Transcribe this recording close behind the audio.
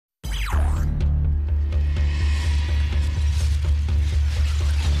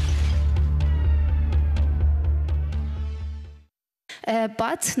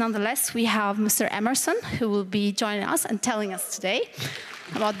but nonetheless, we have Mr. Emerson, who will be joining us and telling us today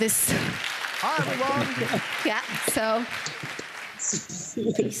about this. Hi, everyone. Yeah, so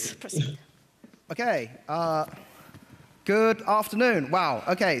please proceed. Okay, good afternoon. Wow,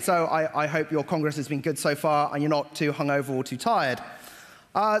 okay, so I hope your Congress has been good so far and you're not too hungover or too tired.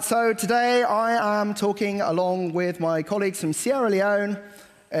 So today I am talking along with my colleagues from Sierra Leone,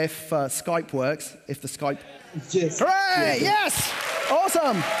 if Skype works, if the Skype... Yes. Hooray! Yes!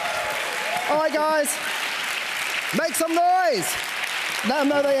 Awesome! All right, guys, make some noise! Let them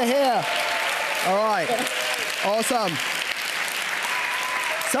know that you're here. All right, awesome.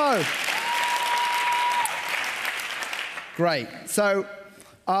 So, great. So,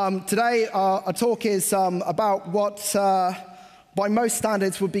 today our talk is about what, by most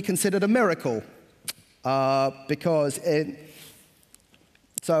standards, would be considered a miracle, because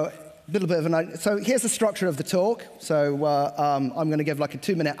so here's the structure of the talk. So I'm going to give like a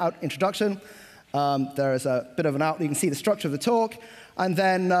 2-minute introduction. There is a bit of an outline. You can see the structure of the talk, and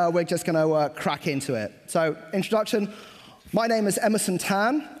then we're just going to crack into it. So, introduction. My name is Emerson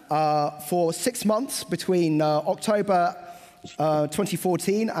Tan. For 6 months between October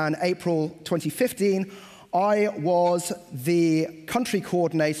 2014 and April 2015, I was the country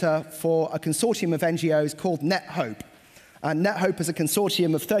coordinator for a consortium of NGOs called NetHope. And NetHope is a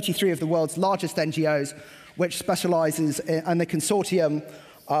consortium of 33 of the world's largest NGOs, which specializes in, and the consortium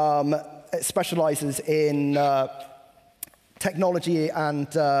specializes in technology and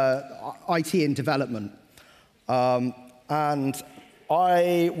IT and development. And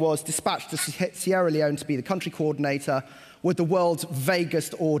I was dispatched to Sierra Leone to be the country coordinator with the world's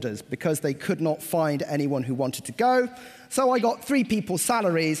vaguest orders because they could not find anyone who wanted to go. So I got 3 people's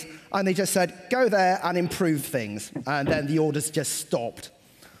salaries, and they just said, go there and improve things. And then the orders just stopped.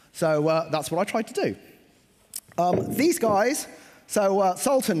 So that's what I tried to do. These guys, so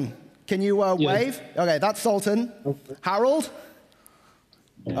Sultan, can you wave? Okay, that's Sultan. Okay. Harold?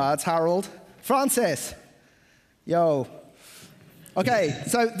 That's Harold. Francis? Yo. Okay,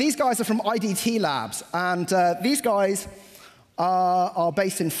 so these guys are from IDT Labs, and these guys are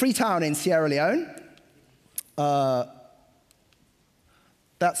based in Freetown in Sierra Leone.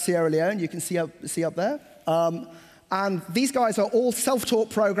 That's Sierra Leone, you can see up there. And these guys are all self-taught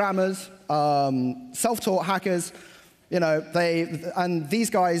programmers, self-taught hackers. You know, and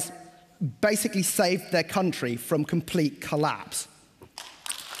these guys basically saved their country from complete collapse.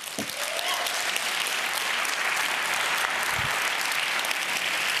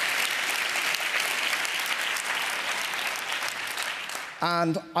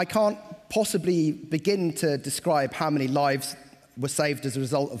 And I can't possibly begin to describe how many lives were saved as a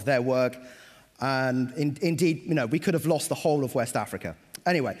result of their work. And indeed, you know, we could have lost the whole of West Africa.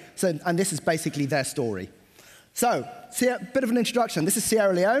 Anyway, and this is basically their story. So, a bit of an introduction. This is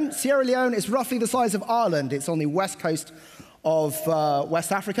Sierra Leone. Sierra Leone is roughly the size of Ireland. It's on the west coast of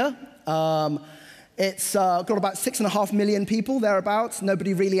West Africa. It's got about 6.5 million people, thereabouts.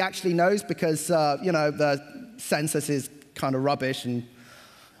 Nobody really actually knows because, you know, the census is kind of rubbish. And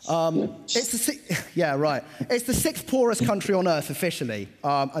it's the It's the 6th poorest country on Earth officially,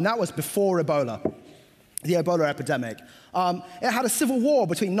 and that was before Ebola, the Ebola epidemic. It had a civil war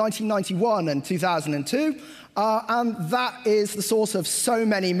between 1991 and 2002, and that is the source of so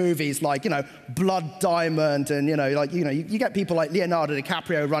many movies like, you know, Blood Diamond, and you get people like Leonardo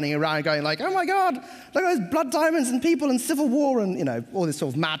DiCaprio running around going like, oh my God, look at those blood diamonds and people and civil war and, you know, all this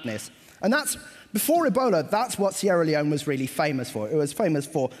sort of madness. And that's before Ebola. That's what Sierra Leone was really famous for. It was famous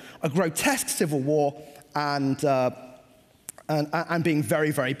for a grotesque civil war and being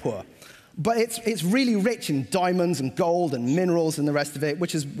very, very poor. But it's really rich in diamonds and gold and minerals and the rest of it,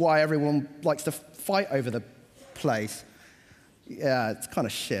 which is why everyone likes to fight over the place. Yeah, it's kind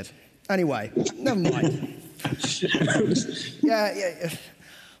of shit. Anyway, never mind.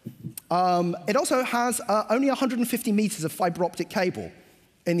 It also has only 150 meters of fiber optic cable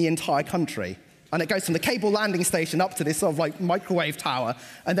in the entire country. And it goes from the cable landing station up to this sort of like microwave tower,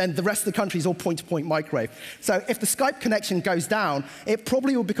 and then the rest of the country is all point-to-point microwave. So if the Skype connection goes down, it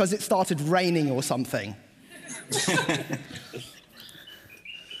probably will because it started raining or something.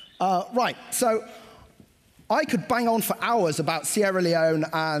 Right, so I could bang on for hours about Sierra Leone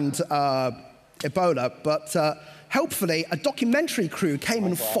and Ebola, but helpfully a documentary crew came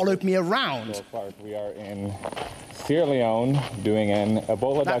and followed me around. We are in Sierra Leone doing an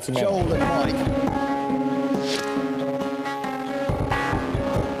Ebola documentary. Joel and Mike.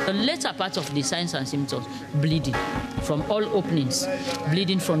 The later part of the signs and symptoms, bleeding from all openings,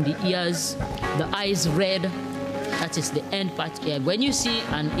 bleeding from the ears, the eyes red, that is the end part here. When you see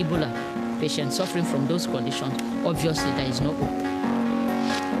an Ebola patient suffering from those conditions, obviously there is no hope.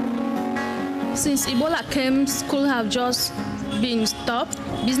 Since Ebola came, school have just been stopped.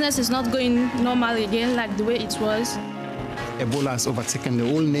 Business is not going normal again like the way it was. Ebola has overtaken the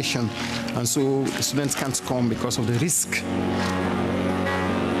whole nation, and so students can't come because of the risk.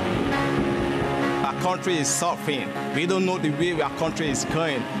 Our country is suffering. We don't know the way our country is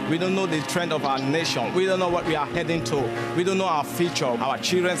going. We don't know the trend of our nation. We don't know what we are heading to. We don't know our future. Our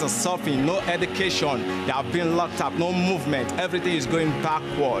children are suffering. No education. They are being locked up. No movement. Everything is going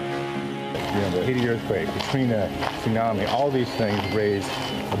backward. You know, the Haiti earthquake, the Katrina tsunami, all these things raised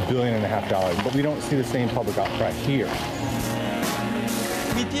 $1.5 billion, but we don't see the same public outcry here.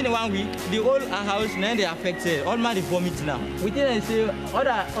 Within 1 week, the whole house now they affected. All man they vomit now. Within say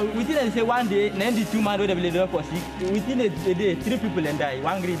 1 day, then the 2 man will be for sick. Within a day, 3 people and die.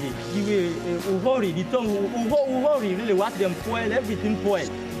 1 day. You hurry, the tongue hurry, really what them spoil, everything spoil.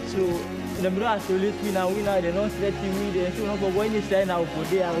 So the brother so let we now they don't stretch we they so not go any sign now for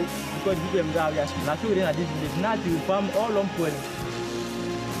there because people are now so then this is not to farm all on point.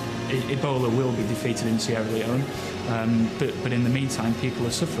 Ebola will be defeated in Sierra Leone, but in the meantime, people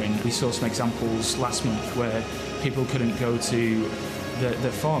are suffering. We saw some examples last month where people couldn't go to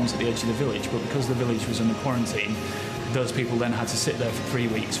the farms at the edge of the village, but because the village was under quarantine, those people then had to sit there for 3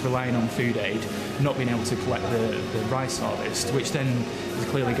 weeks, relying on food aid, not being able to collect the rice harvest, which then is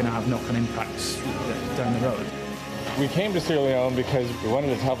clearly going to have knock-on impacts down the road. We came to Sierra Leone because we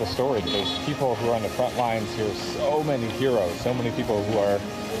wanted to tell the story. There's people who are on the front lines here, so many heroes, so many people who are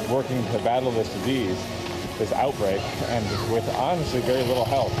working to battle this disease, this outbreak, and with honestly very little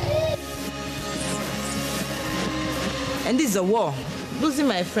help. And this is a war. Losing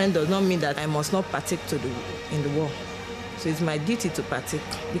my friend does not mean that I must not partake in the war. So it's my duty to partake.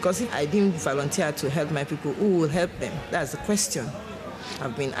 Because if I didn't volunteer to help my people, who will help them? That's the question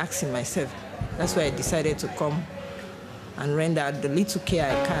I've been asking myself. That's why I decided to come and render the little care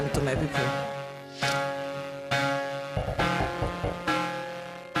I can to my people.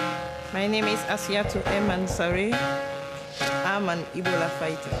 My name is Asiatu M. Ansari. I'm an Ebola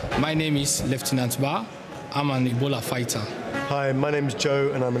fighter. My name is Lieutenant Ba. I'm an Ebola fighter. Hi, my name is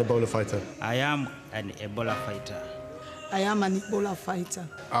Joe and I'm an Ebola fighter. I am an Ebola fighter. I am an Ebola fighter.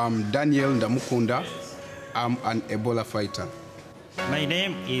 I'm Daniel Ndamukunda. I'm an Ebola fighter. My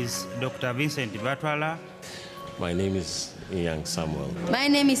name is Dr. Vincent Batwala. My name is Young Samuel. My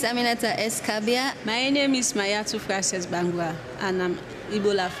name is Aminata Eskabia. My name is Mayatu Frances Bangwa, and I'm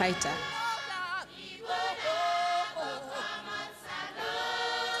Ebola fighter.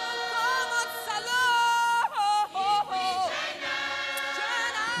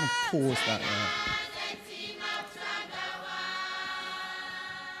 Pause that there.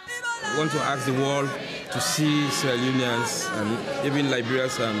 I want to ask the world to see Sierra Leoneans and even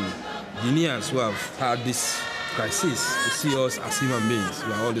Liberians and Guineans who have had this crisis, to see us as human beings.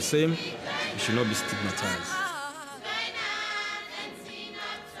 We are all the same. We should not be stigmatized.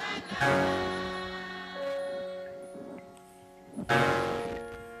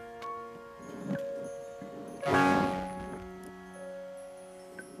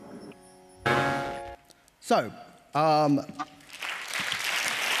 So,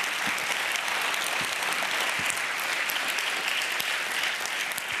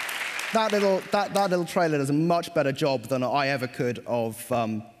 that little trailer does a much better job than I ever could of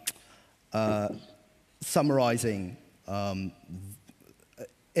summarizing.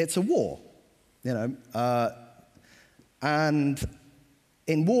 It's a war, you know, and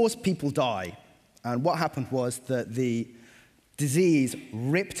in wars people die. And what happened was that the disease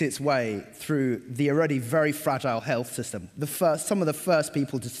ripped its way through the already very fragile health system. Some of the first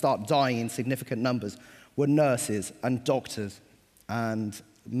people to start dying in significant numbers were nurses and doctors and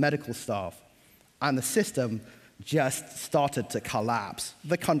medical staff. And the system just started to collapse.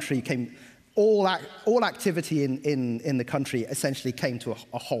 The country came, all activity in the country essentially came to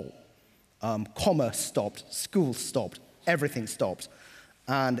a halt. Commerce stopped, schools stopped, everything stopped.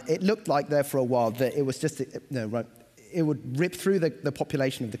 And it looked like there for a while that it was just, it would rip through the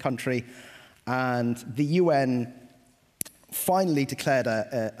population of the country, and the UN finally declared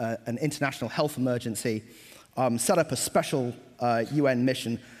an international health emergency, set up a special UN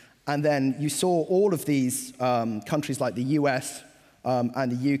mission, and then you saw all of these countries like the US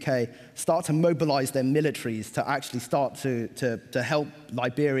and the UK start to mobilize their militaries to actually start to help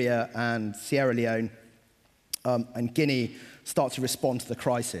Liberia and Sierra Leone and Guinea start to respond to the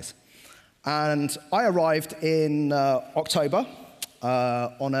crisis. And I arrived in October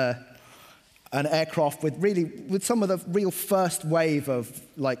on an aircraft with some of the real first wave of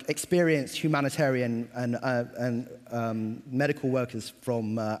experienced humanitarian and medical workers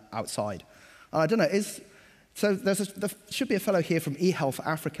from outside. And I don't know, so there should be a fellow here from eHealth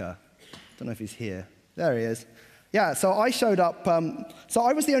Africa. Don't know if he's here. There he is. Yeah, so I showed up. So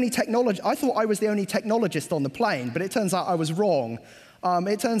I was the only I thought I was the only technologist on the plane, but it turns out I was wrong.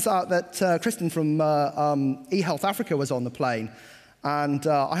 It turns out that Kristen from eHealth Africa was on the plane. And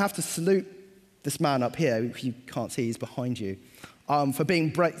I have to salute this man up here, if you can't see, he's behind you, for being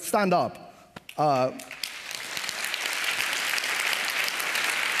brave. Stand up.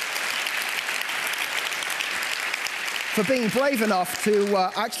 For being brave enough to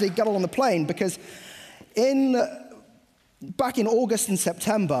actually get on the plane, because back in August and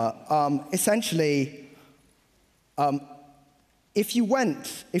September, essentially, if you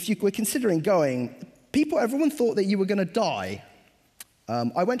were considering going, everyone thought that you were going to die.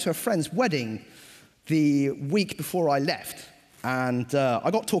 I went to a friend's wedding the week before I left, and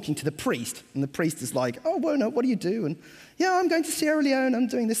I got talking to the priest, and the priest is like, "Oh, well, no, what do you do?" And, "Yeah, I'm going to Sierra Leone, I'm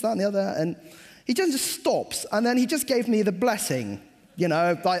doing this, that, and the other," and he just stops, and then he just gave me the blessing,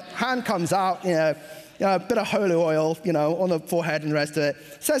 like hand comes out, a bit of holy oil, on the forehead and the rest of it,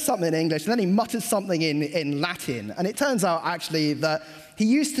 says something in English, and then he mutters something in Latin, and it turns out actually that he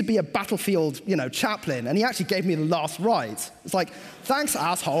used to be a battlefield, chaplain, and he actually gave me the last rites. It's like, thanks,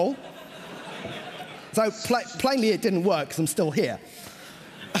 asshole. So plainly it didn't work, because I'm still here.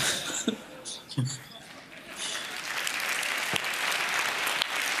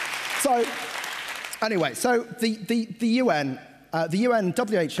 So, anyway, so the UN,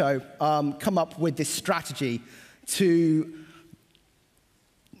 WHO, come up with this strategy to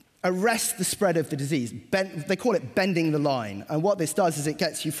arrest the spread of the disease. They call it bending the line. And what this does is it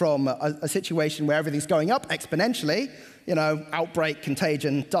gets you from a situation where everything's going up exponentially, outbreak,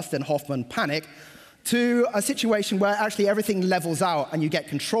 contagion, Dustin Hoffman, panic, to a situation where actually everything levels out and you get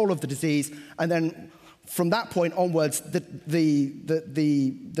control of the disease, and then from that point onwards,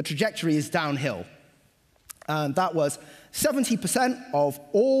 the trajectory is downhill. And that was 70% of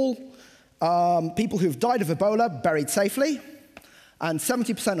all people who've died of Ebola buried safely, and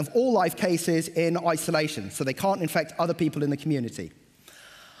 70% of all live cases in isolation, so they can't infect other people in the community.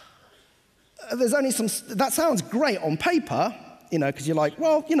 There's only that sounds great on paper, because you're like,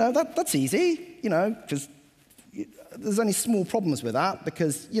 well, that's easy, because there's only small problems with that,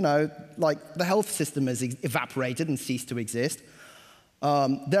 because, like the health system has evaporated and ceased to exist.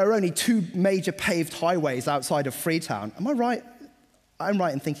 There are only 2 major paved highways outside of Freetown. Am I right? I'm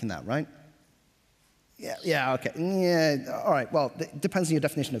right in thinking that, right? Yeah, okay. Yeah, all right, well, it depends on your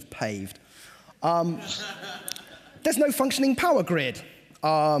definition of paved. There's no functioning power grid.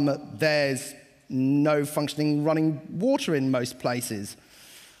 There's no functioning running water in most places.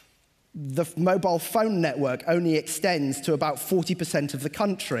 The mobile phone network only extends to about 40% of the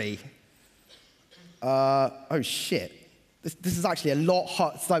country. Oh, shit. This is actually a lot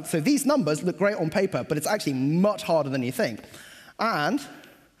hard. So these numbers look great on paper, but it's actually much harder than you think. And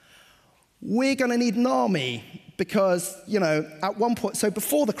we're going to need an army because, at one point, so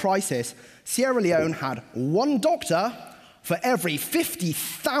before the crisis, Sierra Leone had 1 doctor for every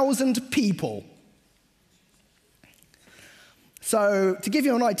 50,000 people. So to give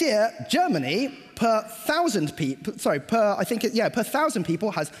you an idea, Germany, per 1,000 people, per 1,000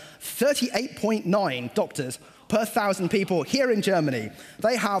 people has 38.9 doctors per 1,000 people here in Germany.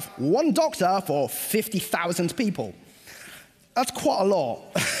 They have 1 doctor for 50,000 people. That's quite a lot.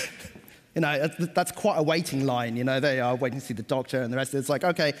 That's quite a waiting line. They are waiting to see the doctor and the rest of it. It's like,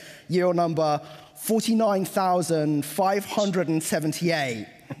 okay, year number 49,578.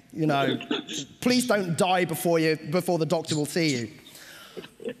 Please don't die before the doctor will see you.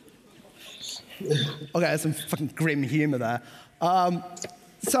 Okay, there's some fucking grim humor there.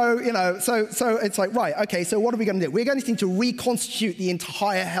 So it's like, right, okay, so what are we going to do? We're going to need to reconstitute the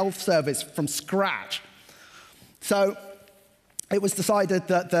entire health service from scratch. So it was decided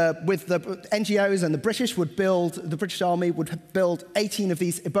that with the NGOs and the British Army would build 18 of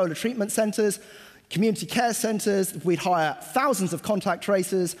these Ebola treatment centers, community care centers. We'd hire thousands of contact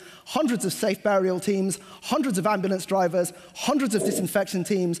tracers, hundreds of safe burial teams, hundreds of ambulance drivers, hundreds of disinfection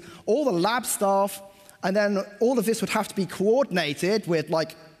teams, all the lab staff, and then all of this would have to be coordinated with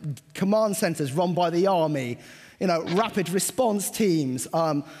command centers run by the army, rapid response teams,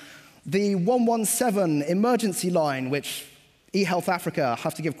 the 117 emergency line, which eHealth Africa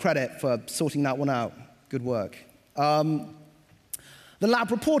have to give credit for sorting that one out. Good work. The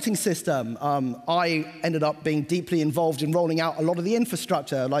lab reporting system, I ended up being deeply involved in rolling out a lot of the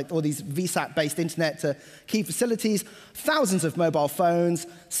infrastructure, like all these VSAT-based internet to key facilities, thousands of mobile phones,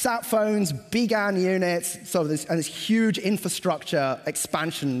 sat phones, BGAN units, this huge infrastructure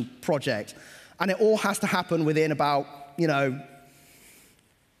expansion project. And it all has to happen within about,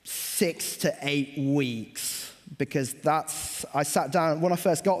 6 to 8 weeks. because I sat down, when I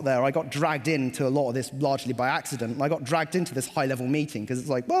first got there, I got dragged into a lot of this largely by accident, and I got dragged into this high-level meeting, because it's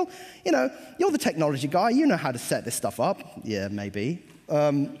like, well, you know, you're the technology guy, you know how to set this stuff up. Yeah, maybe.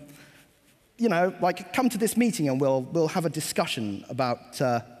 You know, like, come to this meeting and we'll have a discussion about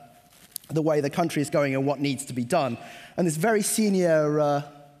the way the country is going and what needs to be done. And this very senior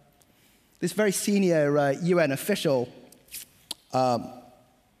UN official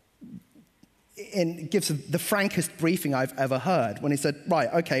gives the frankest briefing I've ever heard when he said,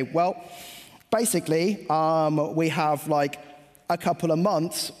 right, okay, well, basically, we have like a couple of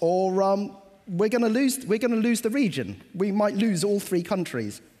months, or we're going to lose the region. We might lose all 3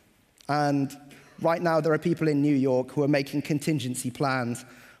 countries. And right now, there are people in New York who are making contingency plans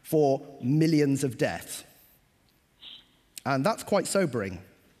for millions of deaths. And that's quite sobering.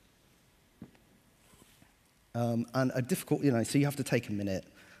 And a difficult, you know, so you have to take a minute,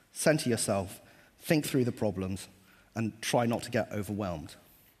 center yourself, think through the problems, and try not to get overwhelmed.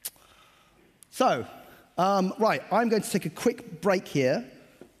 So, right, I'm going to take a quick break here.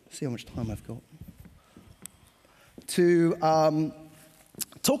 See how much time I've got. To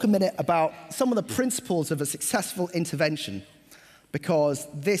talk a minute about some of the principles of a successful intervention, because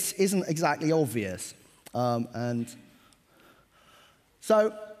this isn't exactly obvious. And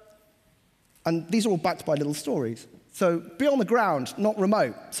these are all backed by little stories. So be on the ground, not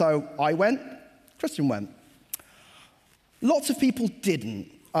remote. So I went, Christian went. Lots of people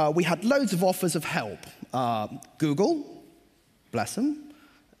didn't. We had loads of offers of help. Google, bless them.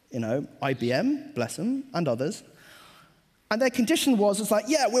 You know, IBM, bless them, and others. And their condition was, it's like,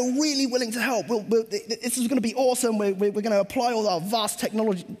 yeah, we're really willing to help. This is going to be awesome. We're going to apply all our vast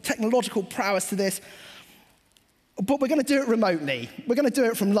technological prowess to this. But we're going to do it remotely. We're going to do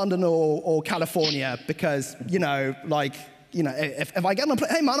it from London or California because, you know, like, you know, if I get on a plane,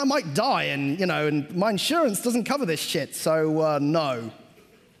 hey, man, I might die, and, you know, and my insurance doesn't cover this shit, so no.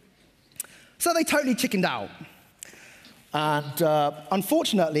 So they totally chickened out. And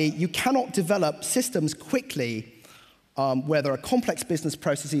unfortunately, you cannot develop systems quickly where there are complex business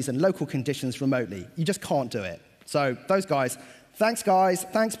processes and local conditions remotely. You just can't do it. So those guys, thanks,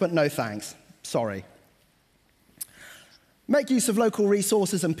 but no thanks. Sorry. Make use of local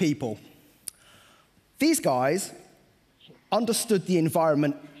resources and people. These guys understood the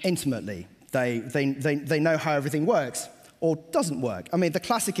environment intimately. They know how everything works or doesn't work. I mean, the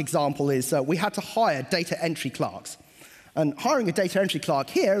classic example is we had to hire data entry clerks. And hiring a data entry clerk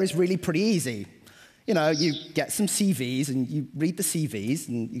here is really pretty easy. You know, you get some CVs, and you read the CVs,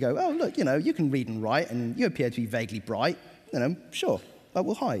 and you go, oh, look, you know, you can read and write, and you appear to be vaguely bright. You know, sure,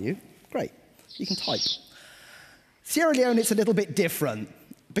 we'll hire you. Great. You can type. Sierra Leone, it's a little bit different,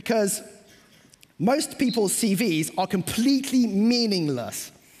 because most people's CVs are completely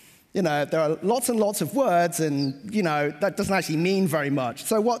meaningless. You know, there are lots and lots of words, and, you know, that doesn't actually mean very much.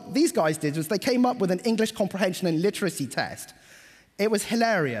 So what these guys did was they came up with an English comprehension and literacy test. It was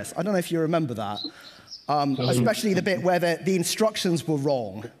hilarious. I don't know if you remember that, especially the bit where the instructions were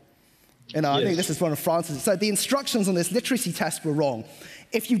wrong. You know, I think this is one of France's. So the instructions on this literacy test were wrong.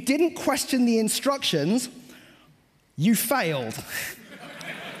 If you didn't question the instructions, you failed.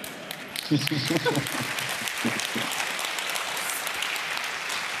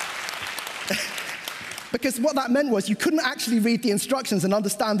 Because what that meant was you couldn't actually read the instructions and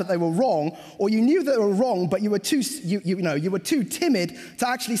understand that they were wrong, or you knew that they were wrong, but you were too timid to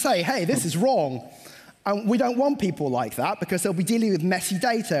actually say, hey, this is wrong. And we don't want people like that, because they'll be dealing with messy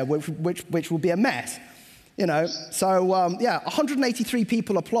data, which will be a mess. You know, so yeah, 183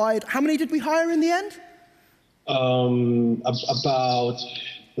 people applied. How many did we hire in the end?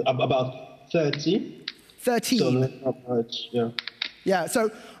 About 30. 13. So not much, yeah. Yeah, so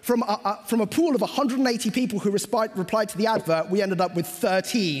from a pool of 180 people who replied to the advert, we ended up with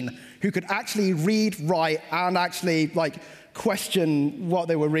 13 who could actually read, write, and actually like question what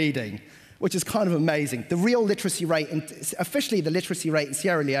they were reading, which is kind of amazing. The real literacy rate, officially the literacy rate in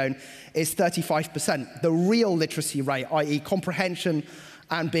Sierra Leone is 35%. The real literacy rate, i.e. comprehension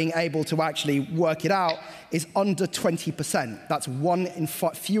and being able to actually work it out, is under 20%. That's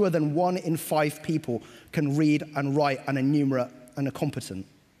fewer than 1 in 5 people can read and write and enumerate and are competent.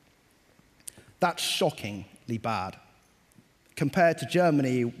 That's shockingly bad compared to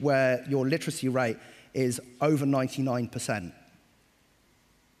Germany, where your literacy rate is over 99%.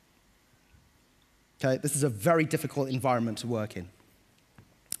 Okay, this is a very difficult environment to work in.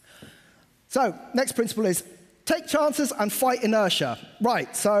 So, next principle is take chances and fight inertia.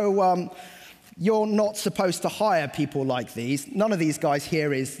 Right, so you're not supposed to hire people like these. None of these guys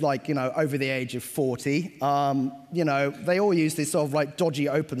here is like, you know, over the age of 40. You know, they all use this sort of like dodgy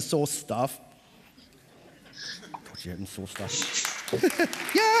open source stuff. the open source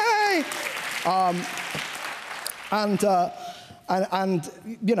stuff. Yay! And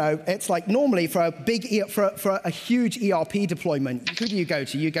you know, it's like normally for a big, for a huge ERP deployment, who do you go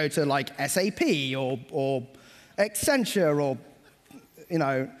to? You go to like SAP or Accenture or, you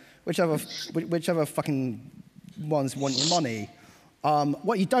know, whichever fucking ones want your money.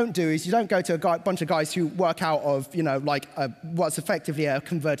 What you don't do is you don't go to a bunch of guys who work out of, you know, like what's effectively a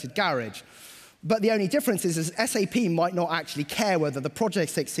converted garage. But the only difference is SAP might not actually care whether the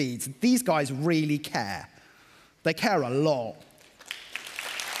project succeeds. These guys really care. They care a lot.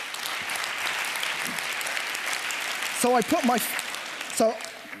 So I put my, so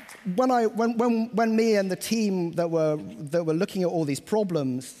when me and the team that were looking at all these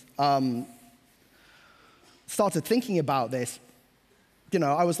problems started thinking about this, you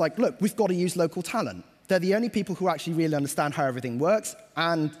know, I was like, look, we've got to use local talent. They're the only people who actually really understand how everything works,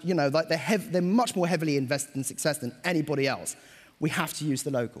 and you know, like they're much more heavily invested in success than anybody else. We have to use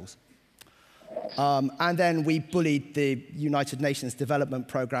the locals. And then we bullied the United Nations Development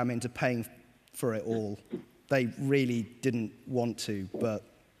Programme into paying for it all. They really didn't want to, but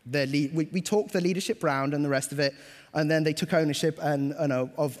we talked the leadership round and the rest of it, and then they took ownership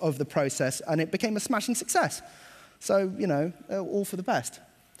of the process, and it became a smashing success. So, you know, all for the best.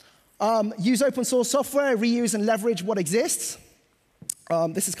 Use open source software, reuse and leverage what exists.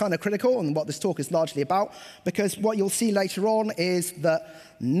 This is kind of critical and what this talk is largely about, because what you'll see later on is that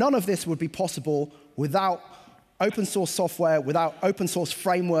none of this would be possible without open source software, without open source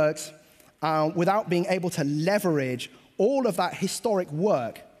frameworks, without being able to leverage all of that historic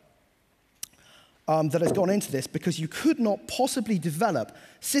work that has gone into this, because you could not possibly develop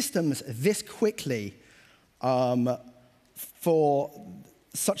systems this quickly for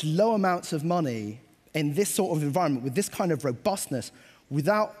such low amounts of money in this sort of environment, with this kind of robustness,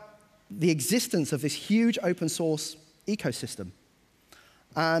 without the existence of this huge open source ecosystem.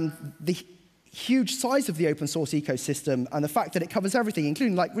 And the huge size of the open source ecosystem and the fact that it covers everything,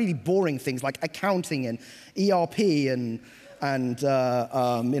 including like really boring things like accounting and ERP and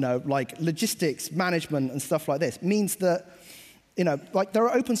you know, like logistics management and stuff like this, means that, you know, like there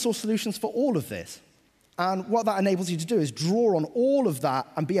are open source solutions for all of this. And what that enables you to do is draw on all of that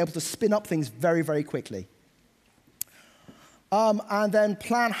and be able to spin up things very, very quickly. And then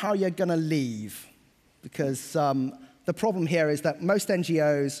plan how you're going to leave. Because the problem here is that most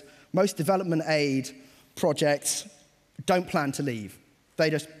NGOs, most development aid projects don't plan to leave. They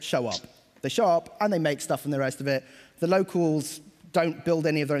just show up. They show up and they make stuff and the rest of it. The locals don't build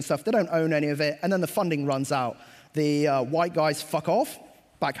any of their own stuff. They don't own any of it. And then the funding runs out. The white guys fuck off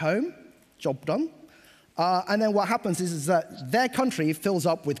back home. Job done. And then what happens is that their country fills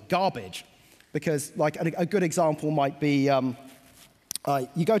up with garbage. Because like a good example might be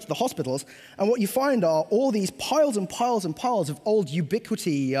you go to the hospitals, and what you find are all these piles and piles and piles of old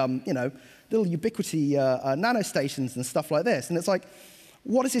Ubiquiti, you know, little Ubiquiti nanostations and stuff like this. And it's like,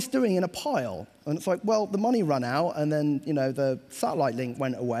 what is this doing in a pile? And it's like, well, the money ran out, and then, you know, the satellite link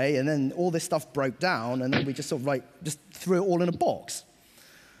went away, and then all this stuff broke down, and then we just sort of like just threw it all in a box.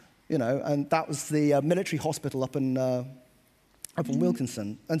 You know, and that was the military hospital up in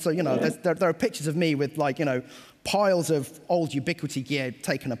Wilkinson. And so, you know, there are pictures of me with, like, you know, piles of old Ubiquiti gear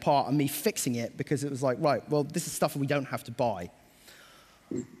taken apart and me fixing it because it was like, right, well, this is stuff we don't have to buy.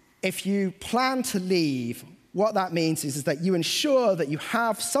 If you plan to leave, what that means is that you ensure that you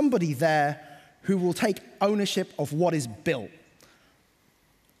have somebody there who will take ownership of what is built.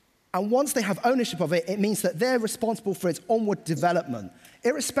 And once they have ownership of it, it means that they're responsible for its onward development,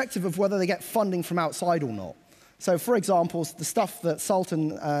 irrespective of whether they get funding from outside or not. So, for example, the stuff that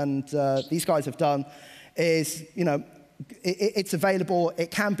Sultan and these guys have done is, you know, it's available,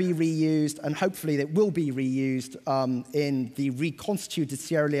 it can be reused, and hopefully it will be reused in the reconstituted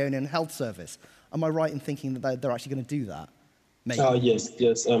Sierra Leone Health Service. Am I right in thinking that they're actually going to do that? Maybe. Yes.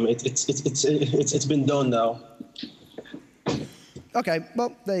 It's been done now. Okay,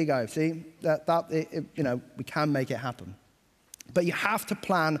 well, there you go. See, you know, we can make it happen. But you have to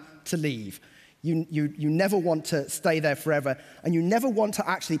plan to leave. You never want to stay there forever, and you never want to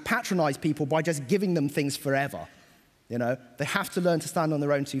actually patronize people by just giving them things forever. You know, they have to learn to stand on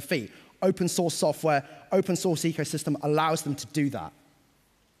their own 2 feet. Open source software, open source ecosystem allows them to do that.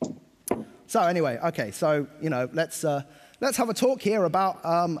 So anyway, okay, so, you know, let's have a talk here about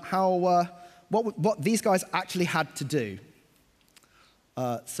what these guys actually had to do.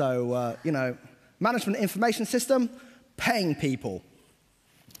 You know, management information system, paying people.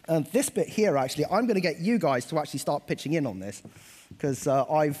 And this bit here, actually, I'm going to get you guys to actually start pitching in on this, because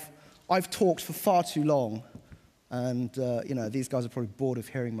I've talked for far too long, and you know, these guys are probably bored of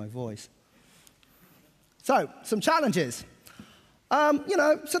hearing my voice. So, some challenges.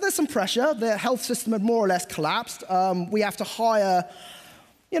 So there's some pressure. The health system had more or less collapsed. We have to hire,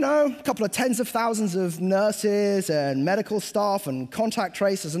 a couple of tens of thousands of nurses and medical staff and contact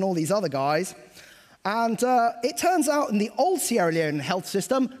tracers and all these other guys. And it turns out in the old Sierra Leone health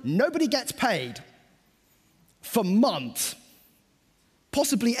system, nobody gets paid for months,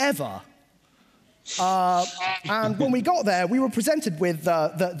 possibly ever. And when we got there, we were presented with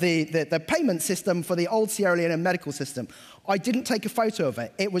the payment system for the old Sierra Leone medical system. I didn't take a photo of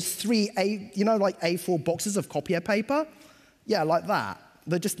it. It was three A4 boxes of copier paper. Yeah, like that.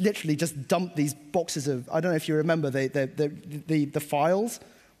 They just literally just dumped these boxes of, I don't know if you remember the files,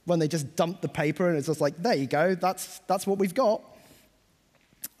 when they just dumped the paper and it's just like, there you go, that's what we've got.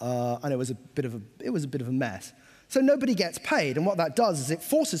 And it was a bit of a mess. So nobody gets paid, and what that does is it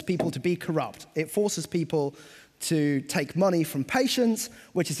forces people to be corrupt. It forces people to take money from patients,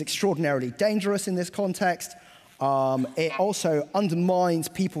 which is extraordinarily dangerous in this context. It also undermines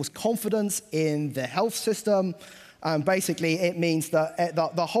people's confidence in the health system. And basically, it means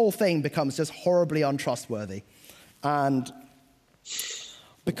that the whole thing becomes just horribly untrustworthy. And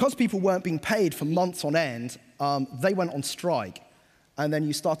because people weren't being paid for months on end, they went on strike. And then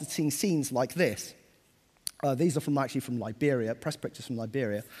you started seeing scenes like this. These are actually from Liberia, press pictures from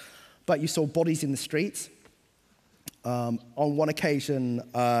Liberia. But you saw bodies in the streets. On one occasion,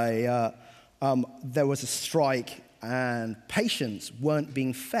 there was a strike and patients weren't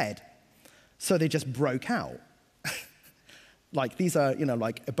being fed. So they just broke out. These are,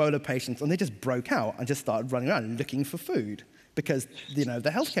 like Ebola patients, and they just broke out and just started running around looking for food because, the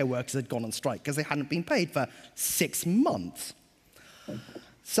healthcare workers had gone on strike because they hadn't been paid for 6 months.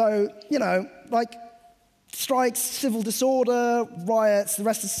 So, strikes, civil disorder, riots, the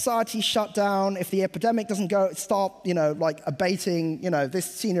rest of society shut down. If the epidemic doesn't start, abating, this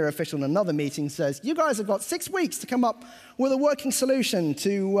senior official in another meeting says, you guys have got 6 weeks to come up with a working solution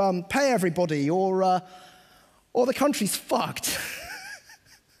to pay everybody or the country's fucked.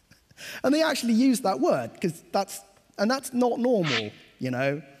 And they actually use that word, because that's not normal,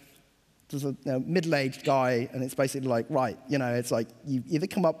 There's a middle-aged guy, and it's basically like, right, it's like you either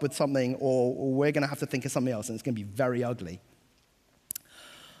come up with something or we're going to have to think of something else, and it's going to be very ugly.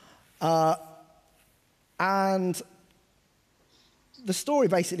 And the story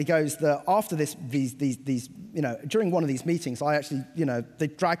basically goes that after during one of these meetings, I actually, they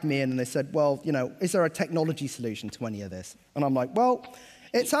dragged me in and they said, well, is there a technology solution to any of this? And I'm like, well,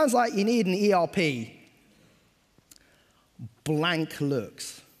 it sounds like you need an ERP. Blank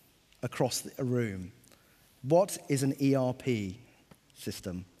looks across the room. What is an ERP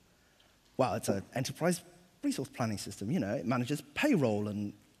system? Well, it's an enterprise resource planning system. It manages payroll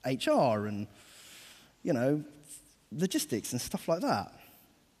and HR and, logistics and stuff like that.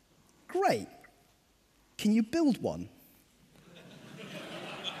 Great. Can you build one?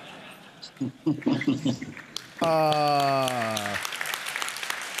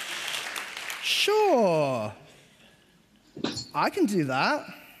 Sure. I can do that.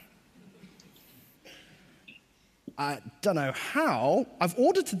 I don't know how. I've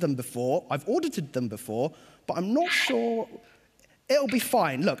audited them before, but I'm not sure. It'll be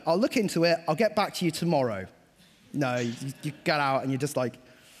fine. Look, I'll look into it. I'll get back to you tomorrow. No, you get out and you're just like,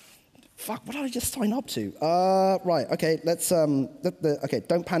 fuck, what did I just sign up to? Right, okay, let's, okay,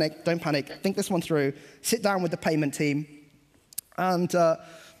 don't panic. Think this one through. Sit down with the payment team. And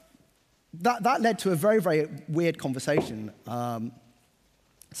that led to a very, very weird conversation. And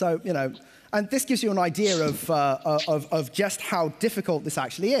this gives you an idea of just how difficult this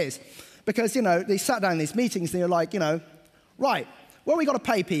actually is. Because, they sat down in these meetings and they're like, right, well, we got to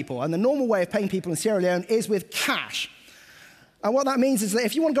pay people. And the normal way of paying people in Sierra Leone is with cash. And what that means is that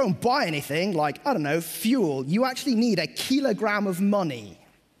if you want to go and buy anything, like, I don't know, fuel, you actually need a kilogram of money.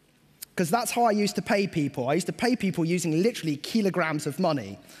 Because that's how I used to pay people. I used to pay people using literally kilograms of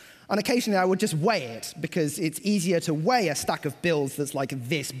money. And occasionally I would just weigh it, because it's easier to weigh a stack of bills that's like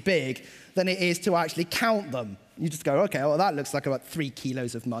this big than it is to actually count them. You just go, okay, well, that looks like about 3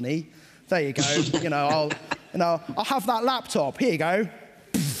 kilos of money. There you go. I'll have that laptop. Here you go.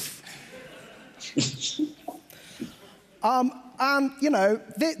 This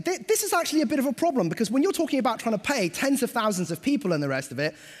is actually a bit of a problem, because when you're talking about trying to pay tens of thousands of people and the rest of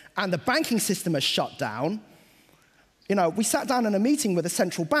it, and the banking system is shut down, we sat down in a meeting with the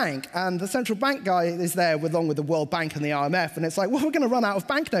central bank, and the central bank guy is there along with the World Bank and the IMF, and it's like, well, we're going to run out of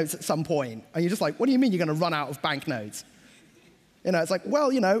banknotes at some point. And you're just like, what do you mean you're going to run out of banknotes? It's like,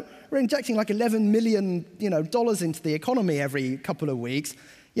 well, we're injecting like $11 million, dollars into the economy every couple of weeks,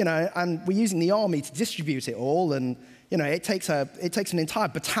 and we're using the army to distribute it all, and, You know, it takes an entire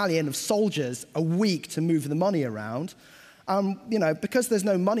battalion of soldiers a week to move the money around. You know, because there's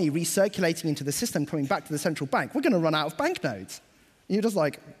no money recirculating into the system coming back to the central bank, we're going to run out of banknotes. And you're just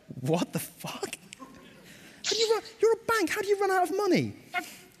like, what the fuck? You're a bank. How do you run out of money?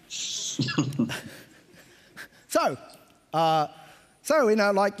 So, you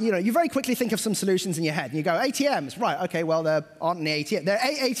know, like, you know, you very quickly think of some solutions in your head, and you go, ATMs, right, okay, well, there aren't any ATMs. There are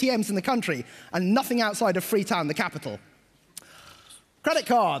 8 ATMs in the country, and nothing outside of Freetown, the capital. Credit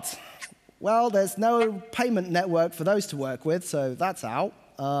cards. Well, there's no payment network for those to work with, so that's out.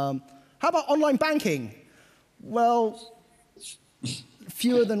 How about online banking? Well,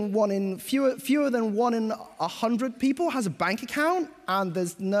 fewer than one in 100 people has a bank account,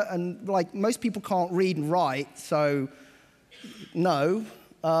 and like most people can't read and write, so no.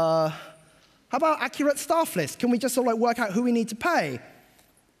 How about accurate staff lists? Can we just sort of like work out who we need to pay?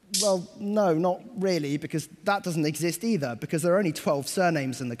 Well, no, not really, because that doesn't exist either, because there are only 12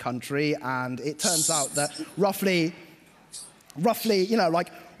 surnames in the country, and it turns out that roughly, you know,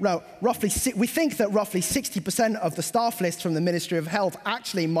 like, we think that roughly 60% of the staff list from the Ministry of Health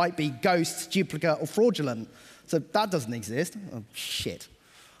actually might be ghosts, duplicate, or fraudulent. So that doesn't exist. Oh, shit.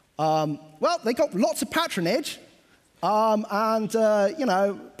 Well, they got lots of patronage, and, you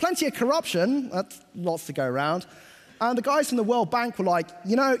know, plenty of corruption. That's lots to go around. And the guys from the World Bank were like,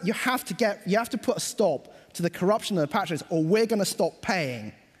 you know, you have to put a stop to the corruption and the patronage, or we're going to stop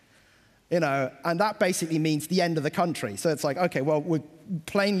paying. You know, and that basically means the end of the country. So it's like, okay, well,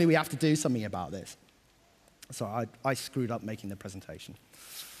 plainly we have to do something about this. So I screwed up making the presentation.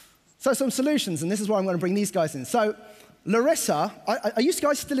 So some solutions, and this is where I'm going to bring these guys in. So Larissa, are you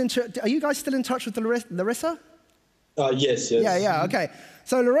guys still in touch with Larissa? Yes. Yeah, okay.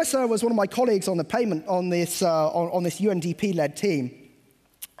 So Larissa was one of my colleagues on the payment on this UNDP-led team.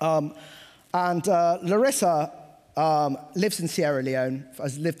 And Larissa lives in Sierra Leone,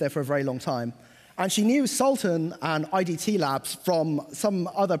 has lived there for a very long time. And she knew Sultan and IDT Labs from some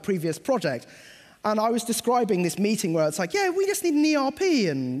other previous project. And I was describing this meeting where it's like, yeah, we just need an ERP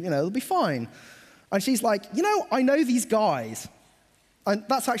and, you know, it'll be fine. And she's like, you know, I know these guys. And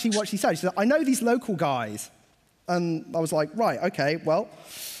that's actually what she said. She said, I know these local guys. And I was like, right, okay, well,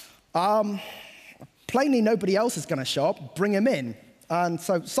 plainly nobody else is going to show up. Bring him in. And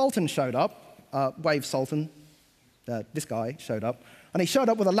so Sultan showed up. Wave Sultan. This guy showed up. And he showed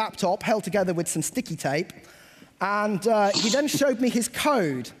up with a laptop held together with some sticky tape. And he then showed me his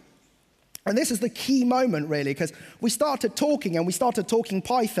code. And this is the key moment, really, because we started talking, and we started talking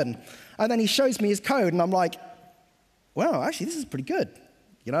Python. And then he shows me his code, and I'm like, well, actually, this is pretty good.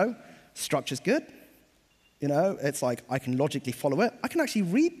 You know, structure's good. You know, it's like I can logically follow it. I can actually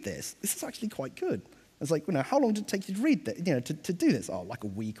read this. This is actually quite good. It's like, you know, how long did it take you to read this? You know, to do this? Oh, like a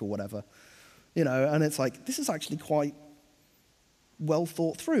week or whatever. You know, and it's like, this is actually quite well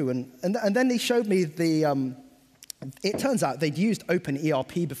thought through. And then they showed me the, it turns out they'd used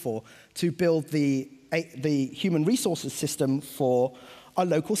OpenERP before to build the human resources system for a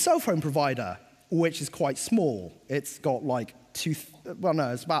local cell phone provider, which is quite small. It's got like it's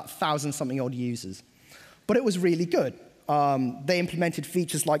about 1,000-something odd users. But it was really good. They implemented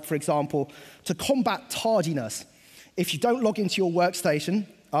features like, for example, to combat tardiness. If you don't log into your workstation,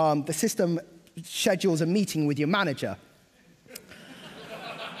 the system schedules a meeting with your manager.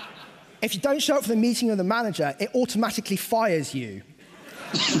 If you don't show up for the meeting with the manager, it automatically fires you.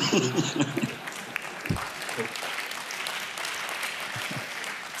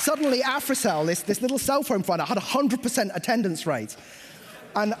 Suddenly, Africell, this little cell phone provider, had 100% attendance rate.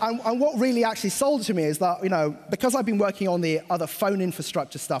 And what really actually sold it to me is that, you know, because I've been working on the other phone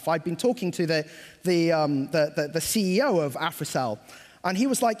infrastructure stuff, I've been talking to the CEO of Africell, and he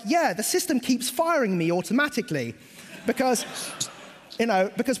was like, yeah, the system keeps firing me automatically. Because, you know,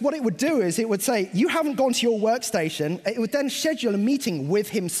 because what it would do is it would say, you haven't gone to your workstation. It would then schedule a meeting with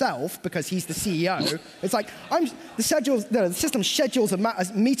himself, because he's the CEO. It's like, the system schedules a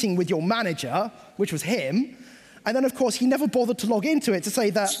meeting with your manager, which was him. And then, of course, he never bothered to log into it to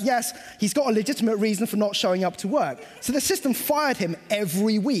say that, yes, he's got a legitimate reason for not showing up to work. So the system fired him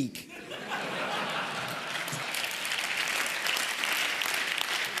every week.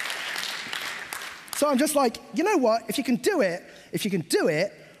 So I'm just like, you know what? If you can do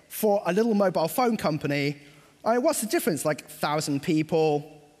it for a little mobile phone company, I mean, what's the difference? Like 1,000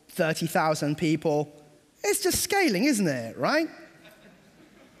 people, 30,000 people? It's just scaling, isn't it, right?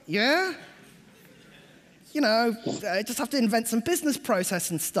 Yeah? You know, I just have to invent some business process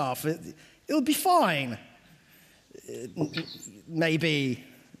and stuff. It'll be fine. Maybe.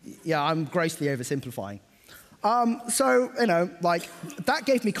 Yeah, I'm grossly oversimplifying. So, you know, like, that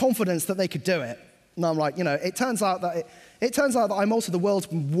gave me confidence that they could do it. And I'm like, it turns out that I'm also the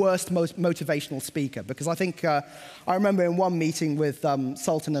world's worst motivational speaker, because I think I remember in one meeting with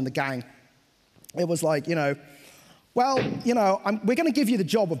Sultan and the gang, it was like, we're going to give you the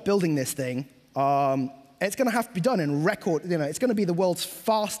job of building this thing. It's going to have to be done in record. It's going to be the world's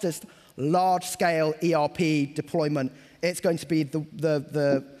fastest large-scale ERP deployment. It's going to be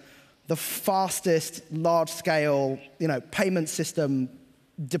the fastest large-scale payment system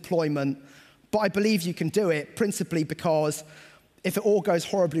deployment. But I believe you can do it principally because if it all goes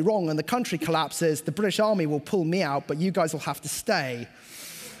horribly wrong and the country collapses, the British Army will pull me out, but you guys will have to stay.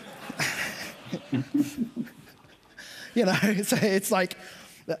 So it's like,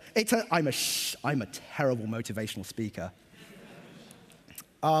 I'm a terrible motivational speaker.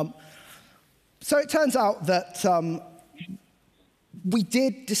 So it turns out that we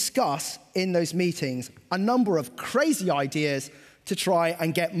did discuss in those meetings a number of crazy ideas to try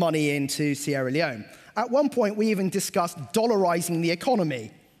and get money into Sierra Leone. At one point, we even discussed dollarizing the economy.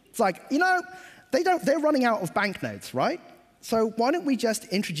 It's like, they're running out of banknotes, right? So why don't we just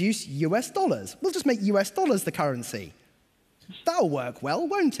introduce US dollars? We'll just make US dollars the currency. That'll work well,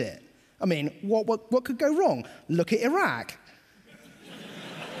 won't it? I mean, what could go wrong? Look at Iraq.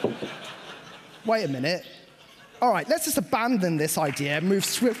 Wait a minute. All right, let's just abandon this idea and move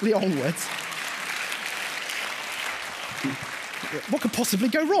swiftly onwards. What could possibly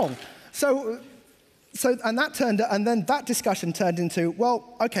go wrong? And then that discussion turned into,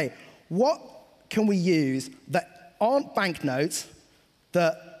 well, okay, what can we use that aren't banknotes,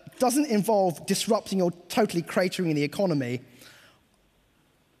 that doesn't involve disrupting or totally cratering the economy?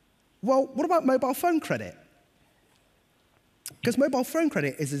 Well, what about mobile phone credit? Because mobile phone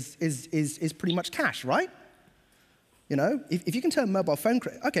credit is pretty much cash, right? If you can turn mobile phone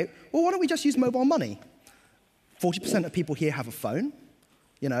credit, okay, well, why don't we just use mobile money? 40% of people here have a phone.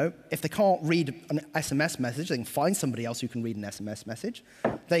 If they can't read an SMS message, they can find somebody else who can read an SMS message.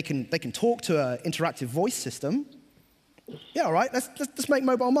 They can talk to an interactive voice system. Yeah, all right, let's make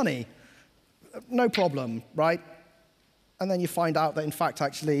mobile money. No problem, right? And then you find out that, in fact,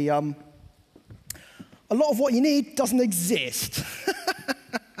 actually, a lot of what you need doesn't exist.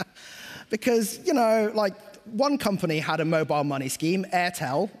 Because, one company had a mobile money scheme,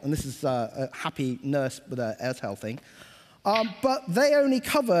 Airtel, and this is a happy nurse with an Airtel thing, but they only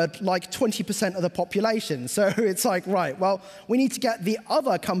covered 20% of the population. So it's like, right, well, we need to get the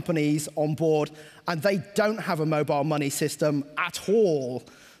other companies on board, and they don't have a mobile money system at all.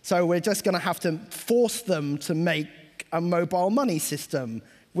 So we're just going to have to force them to make a mobile money system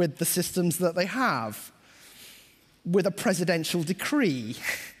with the systems that they have, with a presidential decree,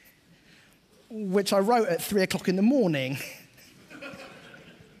 which I wrote at 3 o'clock in the morning.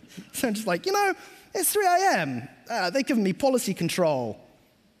 So I'm just like, it's 3 a.m. They've given me policy control.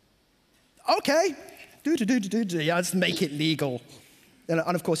 Okay, yeah, let's make it legal. And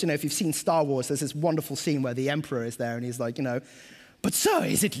of course, if you've seen Star Wars, there's this wonderful scene where the Emperor is there and he's like, but sir,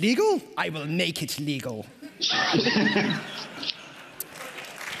 is it legal? I will make it legal.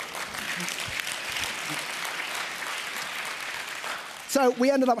 So we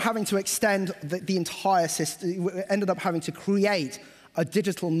ended up having to extend the entire system. We ended up having to create a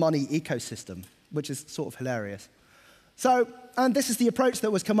digital money ecosystem, which is sort of hilarious. And this is the approach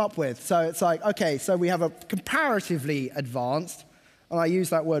that was come up with. So it's like, okay, so we have a comparatively advanced, and I use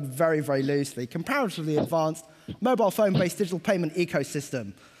that word very, very loosely, comparatively advanced mobile phone-based digital payment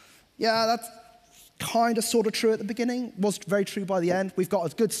ecosystem. Yeah, that's kind of sort of true at the beginning, was very true by the end. We've got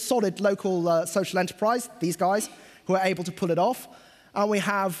a good, solid local social enterprise, these guys, who are able to pull it off. And we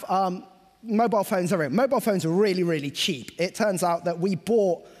have mobile phones everywhere. Mobile phones are really, really cheap. It turns out that we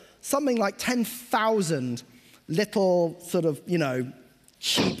bought something like 10,000 little sort of,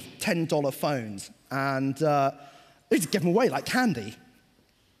 cheap $10 phones. And they just give them away like candy.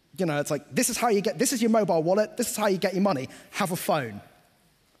 It's like, this is your mobile wallet. This is how you get your money. Have a phone.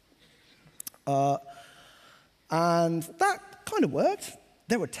 And that kind of worked.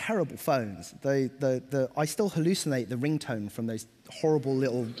 They were terrible phones. I still hallucinate the ringtone from those horrible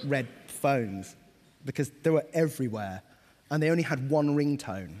little red phones because they were everywhere, and they only had one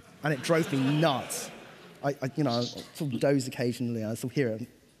ringtone, and it drove me nuts. I sort of doze occasionally. I still hear it.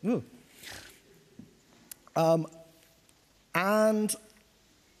 Ooh. And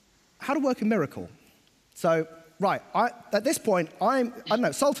how to work a miracle. So, right, at this point, I don't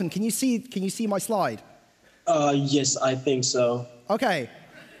know, Sultan, can you see my slide? Yes, I think so. Okay.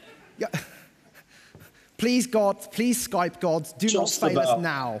 Yeah. Please, God, please, Skype gods, do not fail us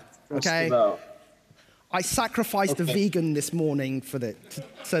now. Okay? I sacrificed a vegan this morning so that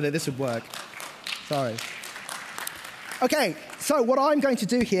this would work. Sorry. Okay, so what I'm going to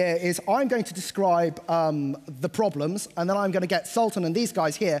do here is I'm going to describe the problems, and then I'm going to get Sultan and these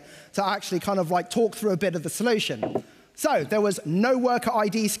guys here to actually kind of like talk through a bit of the solution. So there was no worker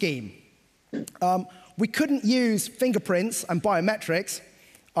ID scheme. We couldn't use fingerprints and biometrics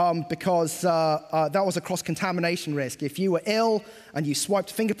because that was a cross-contamination risk. If you were ill and you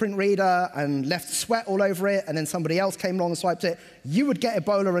swiped a fingerprint reader and left sweat all over it, and then somebody else came along and swiped it, you would get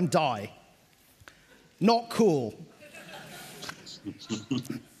Ebola and die. Not cool.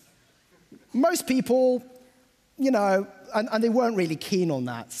 Most people, you know, and they weren't really keen on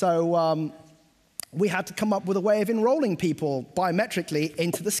that. So we had to come up with a way of enrolling people biometrically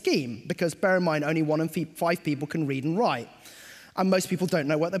into the scheme, because bear in mind, only 1 in 5 people can read and write. And most people don't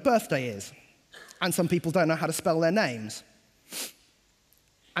know what their birthday is. And some people don't know how to spell their names.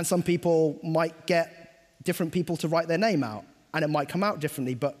 And some people might get different people to write their name out, and it might come out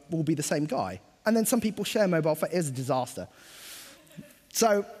differently, but will be the same guy. And then some people share mobile phone. It's a disaster.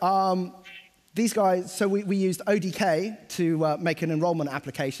 So these guys, so we used ODK to make an enrollment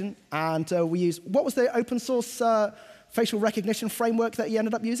application, and we used, what was the open source facial recognition framework that you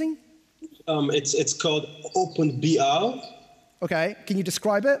ended up using? It's called OpenBR. Okay, can you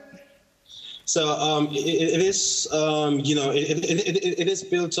describe it? So it is, you know, it is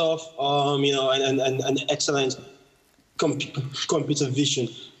built off, you know, an excellent computer vision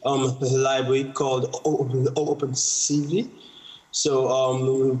library called OpenCV.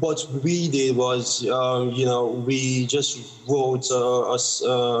 So what we did was, you know, we just wrote a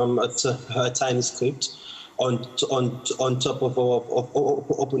tiny script on top of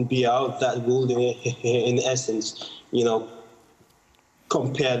OpenBR that would, in essence, you know,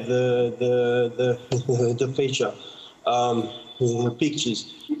 compare the facial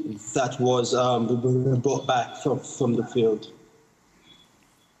pictures that was brought back from the field.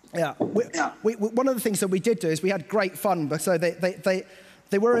 Yeah, one of the things that we did do is we had great fun. So they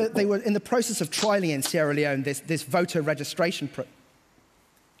were in the process of trialing in Sierra Leone this voter registration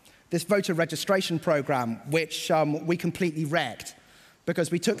program, which we completely wrecked, because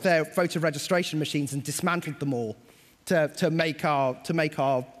we took their voter registration machines and dismantled them all to make our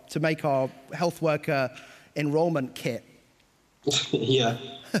health worker enrollment kit. Yeah.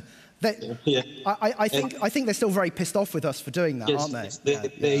 I think they're still very pissed off with us for doing that, yes, aren't they?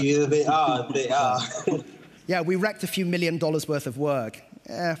 Yes, they are. Yeah, we wrecked a few $1 million worth of work.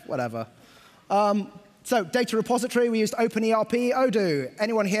 Whatever. So data repository, we used OpenERP. Odoo,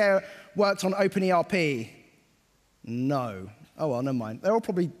 anyone here worked on OpenERP? No. Oh, well, never mind. They're all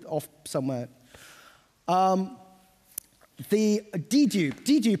probably off somewhere. The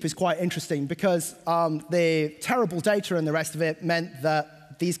dedupe is quite interesting, because the terrible data and the rest of it meant that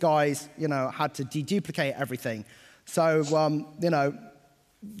these guys, you know, had to deduplicate everything. So, you know,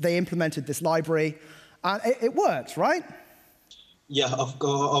 they implemented this library, and it worked, right? Yeah,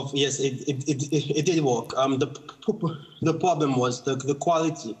 yes, it did work. The problem was the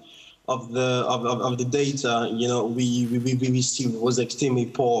quality of the data, you know, we received was extremely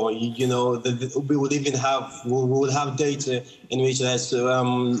poor. You know, we would have data in which there's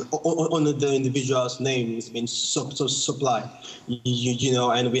only the individual's name has been supplied, you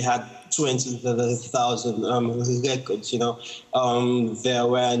know, and we had 20,000 records. You know, there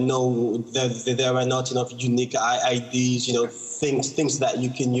were not enough unique IDs. You know, things that you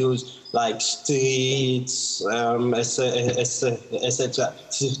can use, like streets, etc.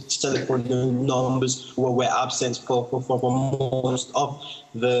 Telephone numbers were absent for most of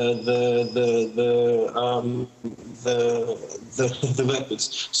the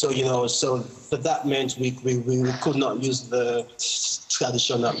records. So, you know, so that meant we could not use the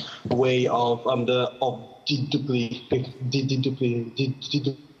traditional way of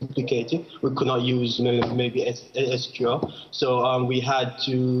deduplicating. We could not use maybe SQL, so we had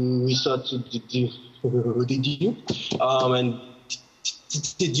to resort to dedupe, and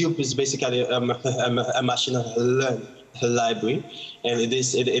dedupe is basically a machine learning library, and it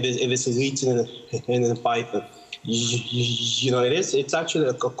is written in Python. You know, it's actually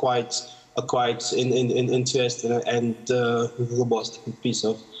a quite interesting and robust piece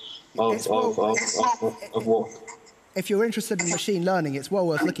of work. If you're interested in machine learning, it's well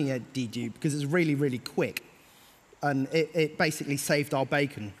worth looking at dedupe, because it's really, really quick, and it basically saved our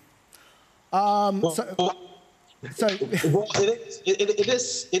bacon. It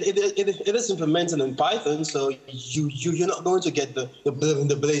is implemented in Python, so you're not going to get the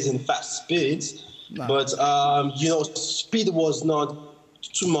blazing fast speeds, no. But you know, speed was not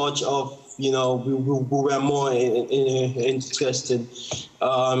too much of. You know, we were more interested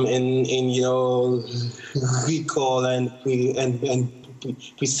in you know, recall and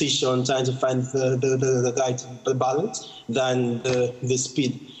precision, trying to find the right balance than the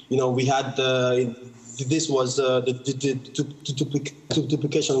speed. You know, we had this was the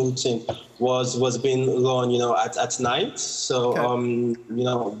duplication routine was being run, you know, at night. So you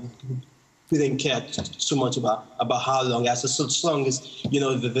know, we didn't care too much about how long. As long as, you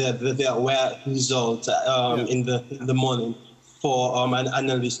know, there were results in the morning for an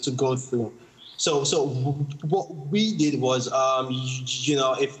analyst to go through. So what we did was, you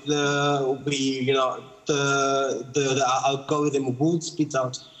know, if the algorithm would spit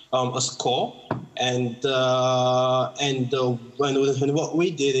out a score, and what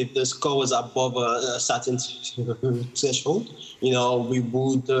we did, if the score was above a certain threshold, you know, we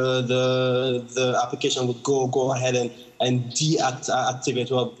would the application would go ahead and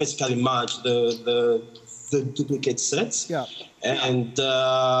deactivate, or basically merge the duplicate sets. Yeah. And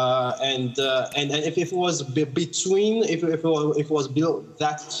if it was between, if it was below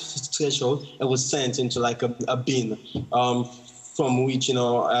that threshold, it was sent into like a bin, from which, you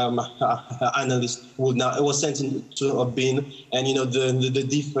know, analysts would now, it was sent into a bin, and, you know, the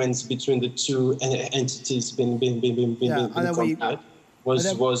difference between the two entities being compared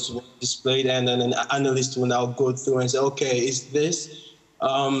was displayed, and then an analyst will now go through and say, okay, is this,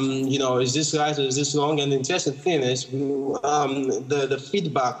 you know, is this right or is this wrong? And the interesting thing is, the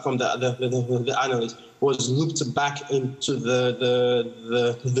feedback from the analyst was looped back into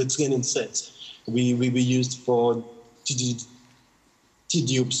the training sets we used for TDUP.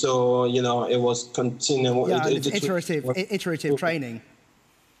 So, you know, it was continual. Yeah, iterative training.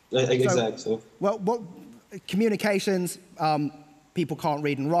 Exactly. So, well, what communications? People can't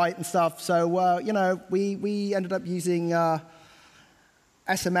read and write and stuff. So, you know, we ended up using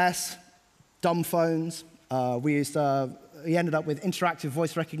SMS, dumb phones. We ended up with interactive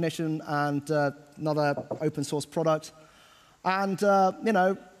voice recognition and another open source product. And, you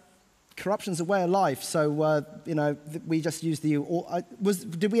know, corruption's a way of life. So, you know, we just used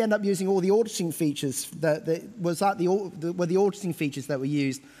did we end up using all the auditing features? Were the auditing features that were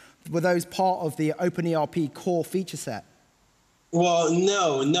used, were those part of the OpenERP core feature set? Well,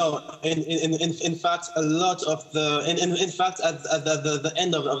 no. In fact, a lot of the, in fact, at the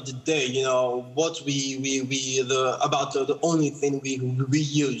end of the day, you know, what the only thing we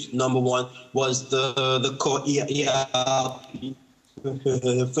used, number one, was the core ERP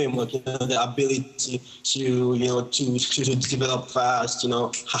framework, you know, the ability to, you know, to develop fast, you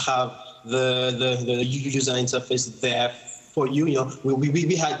know, have the user interface there for you. You know,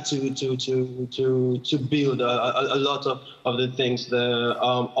 we had to build a lot of the things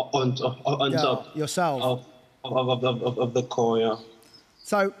on top yourself of the core. Yeah.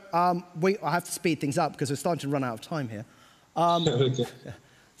 So I have to speed things up because we're starting to run out of time here. Okay.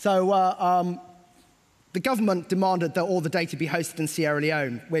 So the government demanded that all the data be hosted in Sierra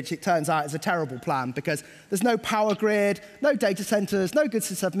Leone, which it turns out is a terrible plan because there's no power grid, no data centers, no good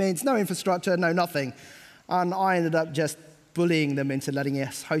sysadmins, no infrastructure, no nothing. And I ended up just bullying them into letting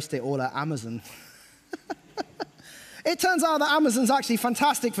us host it all at Amazon. It turns out that Amazon's actually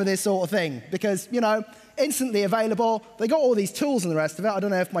fantastic for this sort of thing because, you know, instantly available. They got all these tools and the rest of it. I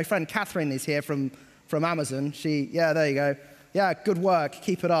don't know if my friend Catherine is here from Amazon. Yeah, there you go. Yeah, good work.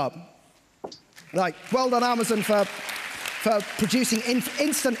 Keep it up. Like, well done, Amazon, for producing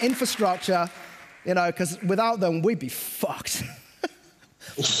instant infrastructure, you know, because without them, we'd be fucked.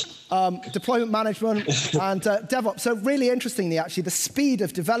 Deployment management and DevOps. So really interestingly, actually, the speed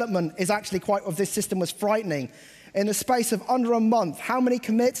of development is actually of this system was frightening. In the space of under a month, how many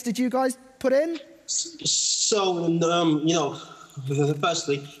commits did you guys put in? So, you know,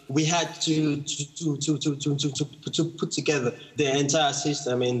 firstly, we had to put together the entire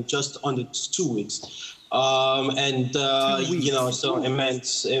system in just under 2 weeks. You know, so it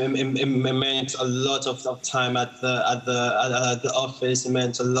meant a lot of time at the office. It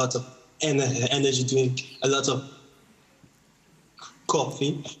meant a lot of energy, doing a lot of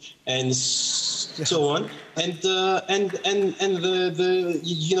coffee and so on. And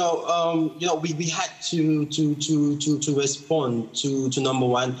we had to respond to number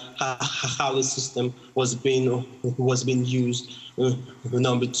one, how the system was being used.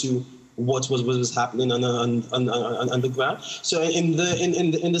 Number two, what was happening on the ground. So in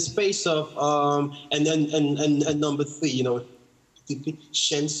the space of and number three, you know,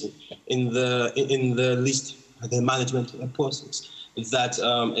 efficiency in the list, the management process that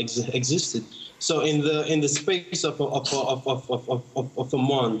existed. So in the space of a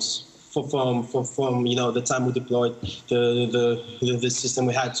month, from you know, the time we deployed the system,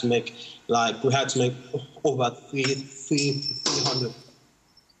 we had to make over 300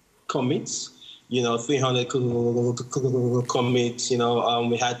 commits 300 commits. We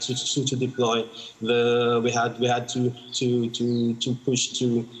had to deploy. We had to push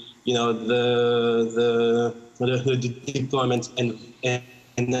to the deployment and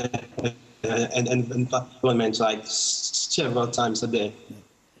deployment like several times a day.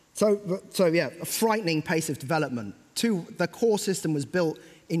 So yeah, a frightening pace of development. The core system was built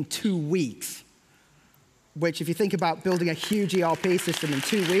in 2 weeks, which if you think about building a huge ERP system in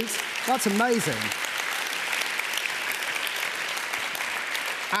 2 weeks, that's amazing.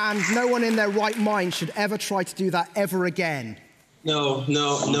 And no one in their right mind should ever try to do that ever again. No.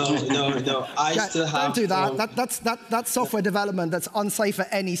 I still have. Don't do that. That's software development that's unsafe at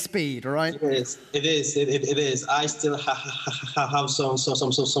any speed, all right? It is. I still have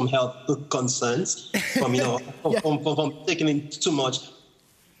some health concerns from from taking in too much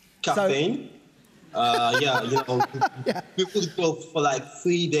caffeine. We could go for like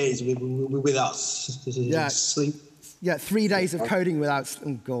 3 days without sleep. Yeah, 3 days of coding without.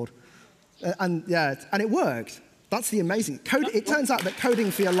 Oh God, and it worked. That's the amazing code. It turns out that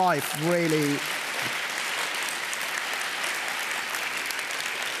coding for your life really.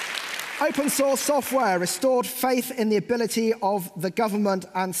 Open source software restored faith in the ability of the government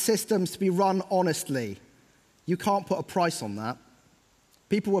and systems to be run honestly. You can't put a price on that.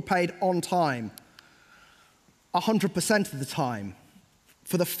 People were paid on time, 100% of the time,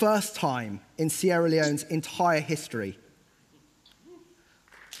 for the first time in Sierra Leone's entire history.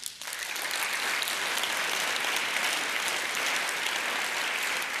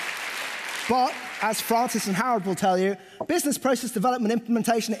 But, as Francis and Harold will tell you, business process development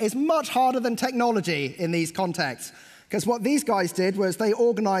implementation is much harder than technology in these contexts. Because what these guys did was they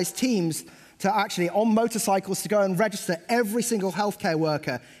organized teams to actually, on motorcycles, to go and register every single healthcare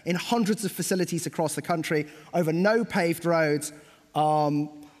worker in hundreds of facilities across the country over no paved roads,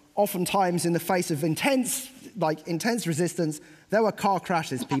 oftentimes in the face of intense resistance. There were car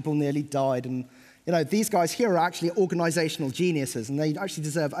crashes, people nearly died, and these guys here are actually organizational geniuses, and they actually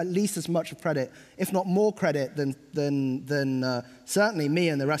deserve at least as much credit, if not more credit, than certainly me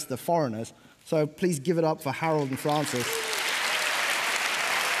and the rest of the foreigners. So please give it up for Harold and Francis.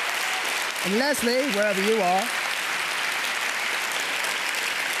 And Leslie, wherever you are.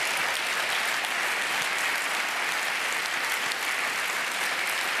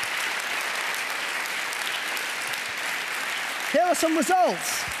 Here are some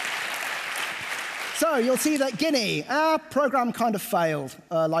results. So you'll see that Guinea, our program kind of failed.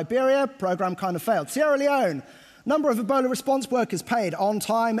 Liberia, program kind of failed. Sierra Leone, number of Ebola response workers paid on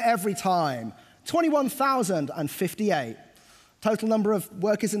time, every time, 21,058. Total number of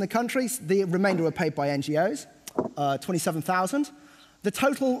workers in the country, the remainder were paid by NGOs, 27,000. The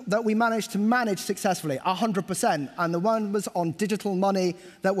total that we managed to manage successfully, 100%, and the one was on digital money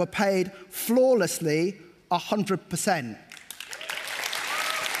that were paid flawlessly, 100%.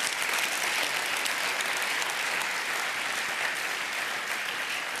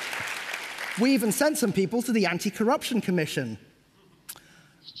 We even sent some people to the Anti-Corruption Commission.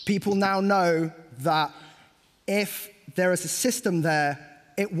 People now know that if there is a system there,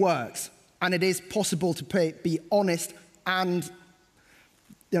 it works, and it is possible to be honest, and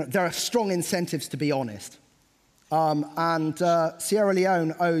there are strong incentives to be honest. Sierra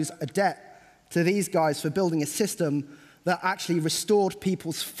Leone owes a debt to these guys for building a system that actually restored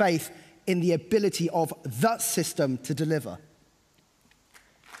people's faith in the ability of that system to deliver.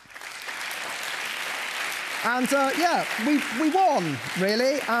 And we won,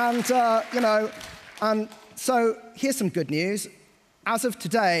 really. And so here's some good news. As of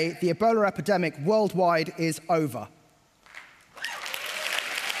today, the Ebola epidemic worldwide is over.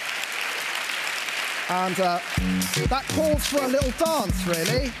 And that calls for a little dance,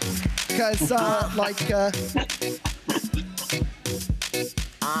 really, because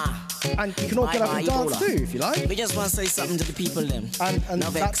and you can all get up and dance too, if you like. We just want to say something to the people, then. And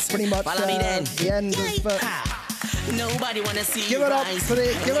that's pretty much the end of... Nobody wanna see give it up for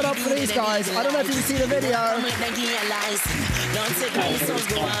these guys. I don't know if you can see the video. Don't take my souls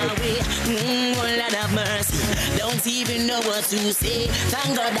go away. Lord have mercy. Don't even know what to say.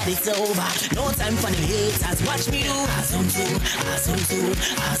 Thank God that it's over. No time for the haters. Watch me do asonto.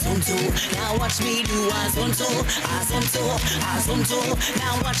 Now watch me do asonto.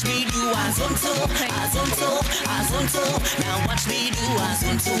 Now watch me do asonto. Now watch me do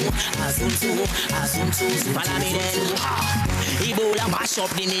asonto. Follow me then. Ebola mash up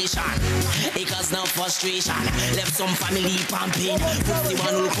the nation. It caused no frustration. Left some family pumping. Put the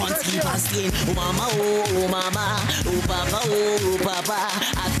one who can't keep us clean. Oh mama, oh mama, oh papa, oh papa.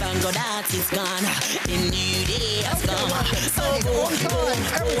 I thank God that it's gone. The new day has come. So go, twist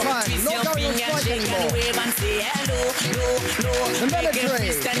your finger, shake and wave and say hello, low. The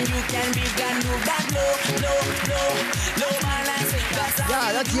military. And you can be gone, move that low balance.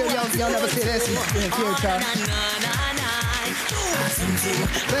 Yeah, that's you. You'll never see this in the future.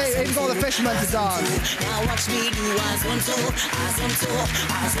 They even got the fishermen to dance.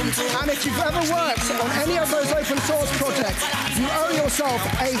 And if you've ever worked on any of those open source projects, you owe yourself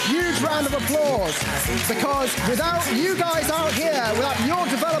a huge round of applause, because without you guys out here, without your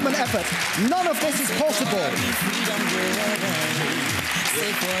development efforts, none of this is possible.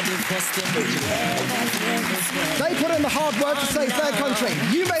 They put in the hard work to save their country.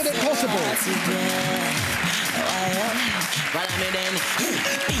 You made it possible. Well, I mean, then,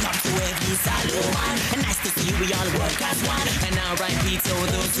 big up to every Salomon. Nice to see we all work as one. And now right to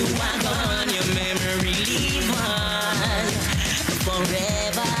those who are gone. Your memory live on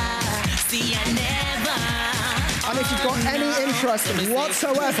forever. See, I never. And if you've got any interest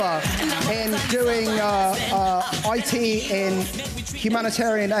whatsoever in doing IT in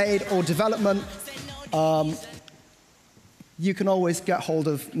humanitarian aid or development, you can always get hold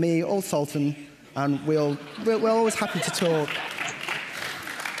of me or Sultan, and we're always happy to talk.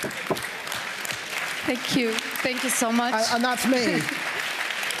 Thank you so much. And that's me.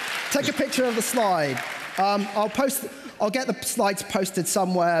 Take a picture of the slide. I'll get the slides posted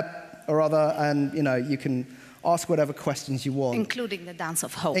somewhere or other, and you can ask whatever questions you want. Including the dance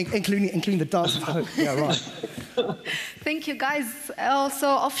of hope. Including the dance of hope. Yeah, right. Thank you, guys. Also,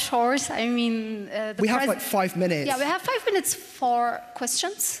 offshores. I mean, we have like 5 minutes. Yeah, we have 5 minutes for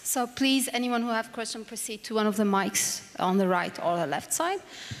questions. So please, anyone who have questions, proceed to one of the mics on the right or the left side.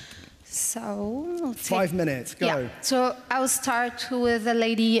 So 5 minutes. Go. Yeah. So I'll start with the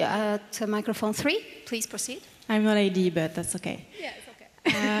lady at microphone 3. Please proceed. I'm a lady, but that's okay. Yeah, it's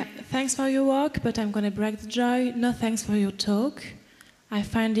okay. Thanks for your work, but I'm going to break the joy. No thanks for your talk. I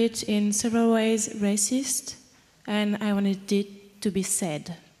find it in several ways racist, and I wanted it to be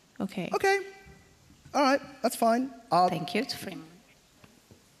said. Okay. Okay. All right. That's fine. Thank you. It's free.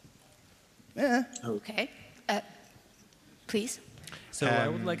 Yeah. Okay. Please. So I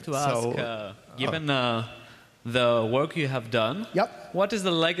would like to ask, given the work you have done, what is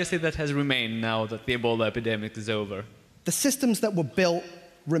the legacy that has remained now that the Ebola epidemic is over? The systems that were built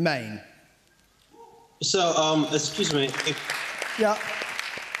remain. So, excuse me. Yeah.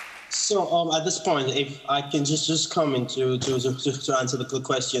 So, at this point, if I can just come in to answer the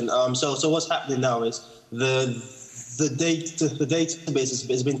question. So what's happening now is the database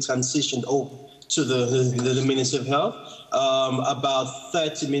has been transitioned over to the Ministry of Health. About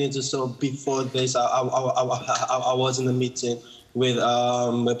 30 minutes or so before this, I was in a meeting with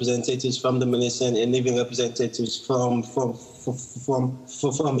representatives from the ministry and even representatives from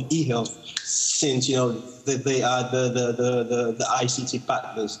eHealth, since they are the ICT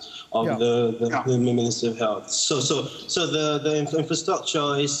partners of the Ministry of Health. So the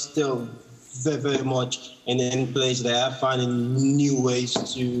infrastructure is still very much in place. They are finding new ways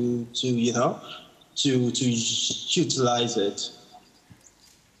to utilize it.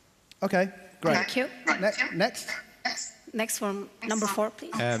 Okay, great. Thank you. Next. Next one, number 4,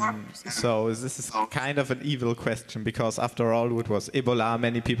 please. So this is kind of an evil question, because after all, it was Ebola,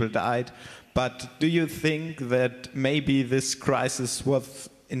 many people died. But do you think that maybe this crisis was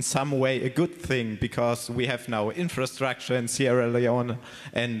in some way a good thing, because we have now infrastructure in Sierra Leone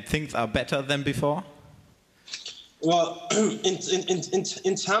and things are better than before? Well, in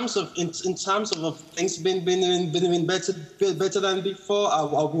terms of things being better than before, I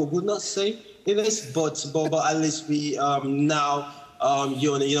would not say it is, but at least we now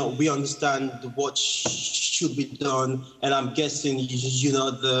we understand what should be done, and I'm guessing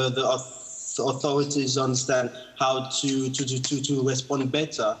the authorities understand how to respond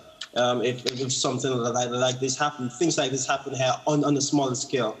better if something like this happens. Things like this happen here on a smaller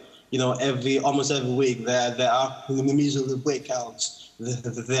scale. Almost every week there are measles breakouts.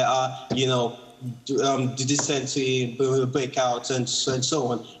 There are dysentery breakouts and so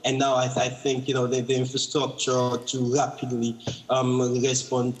on. And now I think the infrastructure to rapidly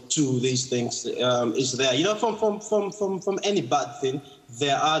respond to these things is there. From any bad thing,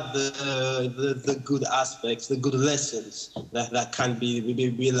 there are the good aspects, the good lessons that can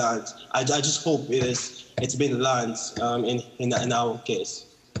be learned. I just hope it's been learned in our case.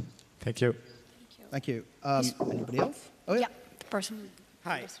 Thank you. Thank you. Anybody else? Oh yeah, person.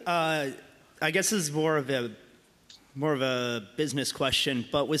 Hi. I guess this is more of a business question,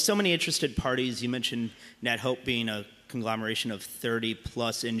 but with so many interested parties, you mentioned NetHope being a conglomeration of 30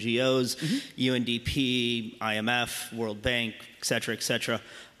 plus NGOs, UNDP, IMF, World Bank, et cetera,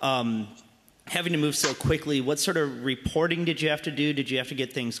 having to move so quickly, what sort of reporting did you have to do? Did you have to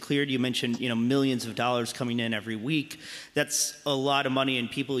get things cleared? You mentioned, millions of dollars coming in every week. That's a lot of money, and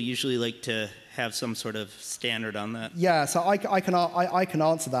people usually like to have some sort of standard on that. Yeah, so I can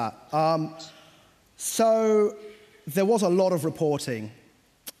answer that. So there was a lot of reporting,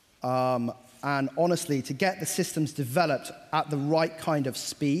 and honestly, to get the systems developed at the right kind of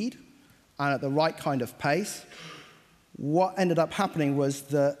speed and at the right kind of pace, what ended up happening was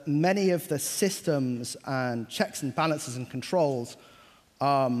that many of the systems and checks and balances and controls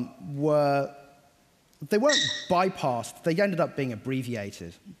weren't bypassed. They ended up being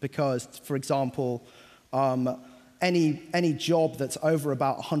abbreviated because, for example, any job that's over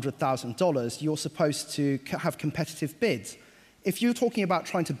about $100,000, you're supposed to have competitive bids. If you're talking about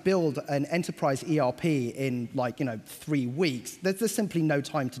trying to build an enterprise ERP in 3 weeks, there's simply no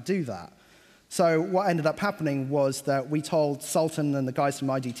time to do that. So what ended up happening was that we told Sultan and the guys from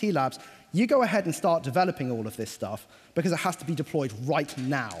IDT Labs, you go ahead and start developing all of this stuff because it has to be deployed right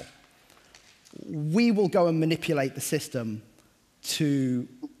now. We will go and manipulate the system to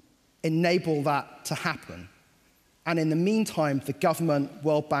enable that to happen. And in the meantime, the government,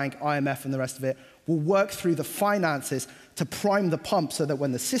 World Bank, IMF, and the rest of it will work through the finances to prime the pump so that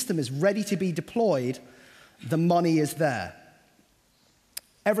when the system is ready to be deployed, the money is there.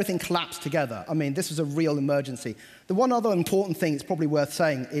 Everything collapsed together. I mean, this was a real emergency. The one other important thing it's probably worth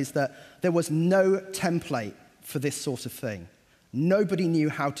saying is that there was no template for this sort of thing. Nobody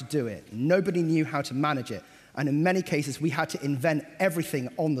knew how to do it. Nobody knew how to manage it. And in many cases, we had to invent everything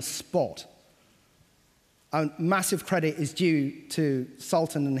on the spot. And massive credit is due to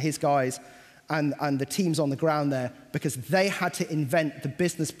Sultan and his guys and the teams on the ground there because they had to invent the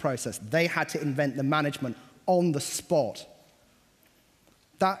business process. They had to invent the management on the spot.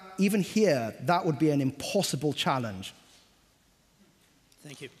 That, even here, that would be an impossible challenge.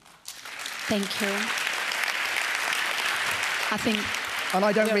 Thank you. Thank you. And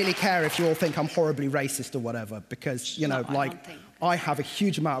I don't really care if you all think I'm horribly racist or whatever, because, I have a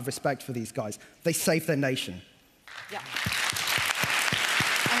huge amount of respect for these guys. They saved their nation. Yeah.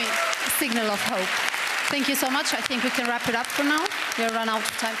 A signal of hope. Thank you so much. I think we can wrap it up for now. We'll run out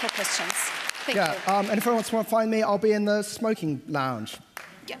of time for questions. Thank you. And if anyone wants to find me, I'll be in the smoking lounge.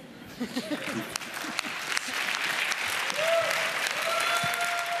 Yeah.